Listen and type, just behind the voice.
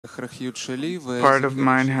Part of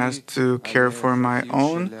mine has to care for my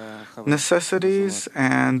own necessities,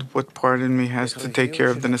 and what part in me has to take care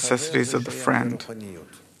of the necessities of the friend.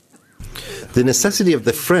 The necessity of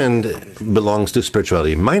the friend belongs to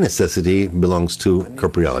spirituality. My necessity belongs to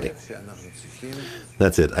corporeality.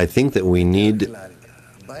 That's it. I think that we need...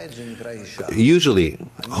 Usually,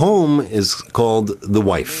 home is called the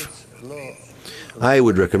wife. I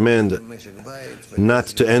would recommend not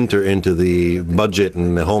to enter into the budget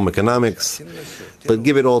and the home economics, but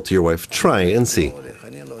give it all to your wife. Try and see.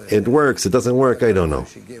 It works, it doesn't work, I don't know.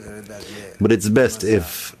 But it's best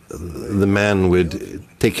if the man would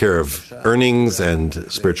take care of earnings and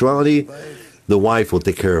spirituality. The wife will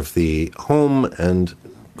take care of the home and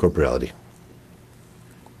corporeality.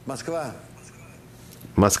 Moscow.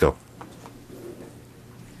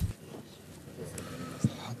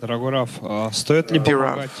 Dear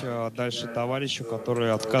Rav,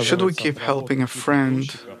 should we keep helping a friend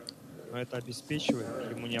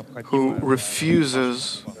who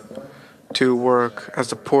refuses to work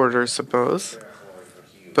as a porter, suppose,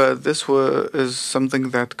 but this is something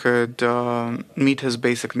that could meet his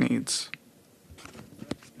basic needs?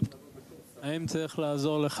 האם צריך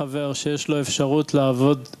לעזור לחבר שיש לו אפשרות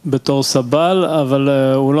לעבוד בתור סבל, אבל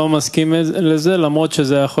הוא לא מסכים לזה, למרות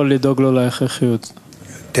שזה יכול לדאוג לו להכרחיות?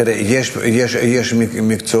 Look,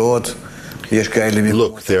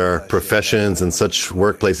 there are professions and such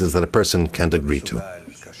workplaces that a person can't agree to.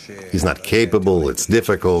 He's not capable, it's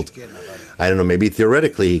difficult. I don't know, maybe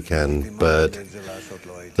theoretically he can, but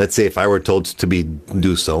let's say if I were told to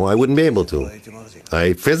do so, I wouldn't be able to.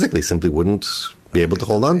 I physically simply wouldn't be able to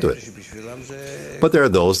hold on to it. But there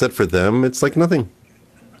are those that for them it's like nothing.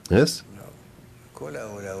 Yes?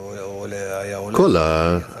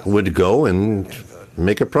 Kola would go and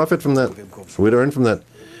make a profit from that. He would earn from that.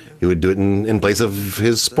 He would do it in place of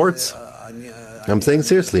his sports. I'm saying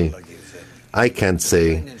seriously. I can't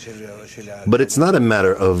say. But it's not a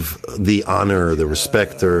matter of the honor, the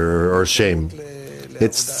respect, or shame.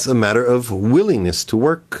 It's a matter of willingness to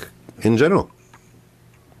work in general.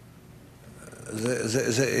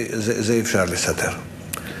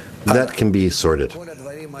 That can be sorted.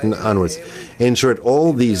 Onwards. In short,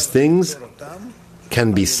 all these things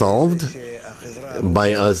can be solved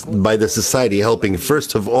by the society helping,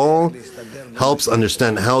 first of all, helps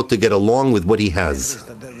understand how to get along with what he has.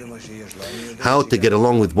 How to get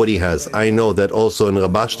along with what he has. I know that also in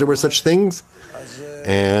Rabash there were such things,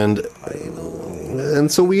 and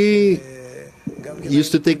so we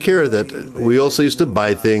used to take care of that. We also used to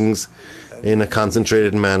buy things in a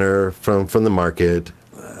concentrated manner from the market,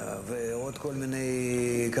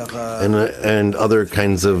 and other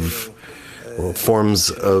kinds of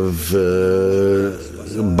forms of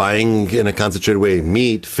buying in a concentrated way: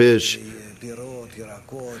 meat, fish,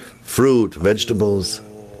 fruit, vegetables,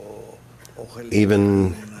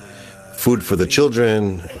 even food for the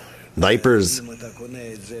children, diapers.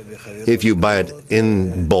 If you buy it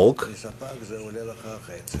in bulk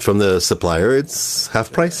from the supplier, it's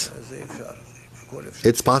half price.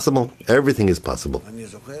 It's possible. Everything is possible.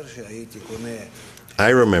 I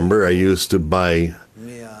remember I used to buy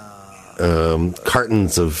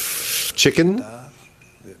cartons of chicken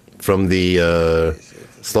from the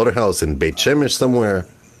slaughterhouse in Beit Shemesh somewhere.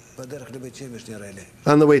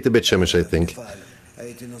 On the way to Beit Shemesh, I think.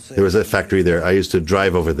 There was a factory there. I used to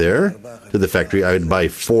drive over there to the factory. I would buy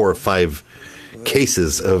 4 or 5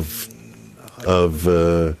 cases of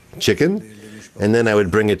chicken, and then I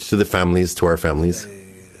would bring it to the families, to our families.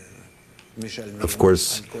 Of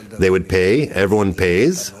course, they would pay. Everyone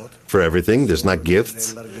pays for everything. There's not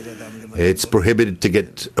gifts. It's prohibited to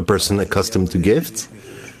get a person accustomed to gifts,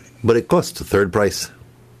 but it costs a third price.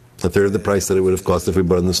 A third of the price that it would have cost if we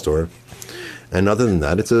bought it in the store. And other than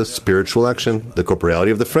that, it's a spiritual action. The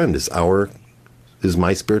corporeality of the friend is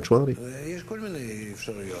my spirituality.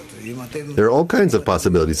 There are all kinds of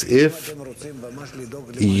possibilities. If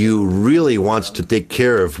you really want to take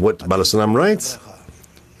care of what Baal HaSulam writes,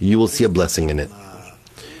 you will see a blessing in it.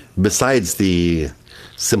 Besides the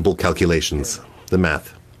simple calculations, the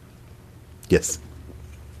math. Yes.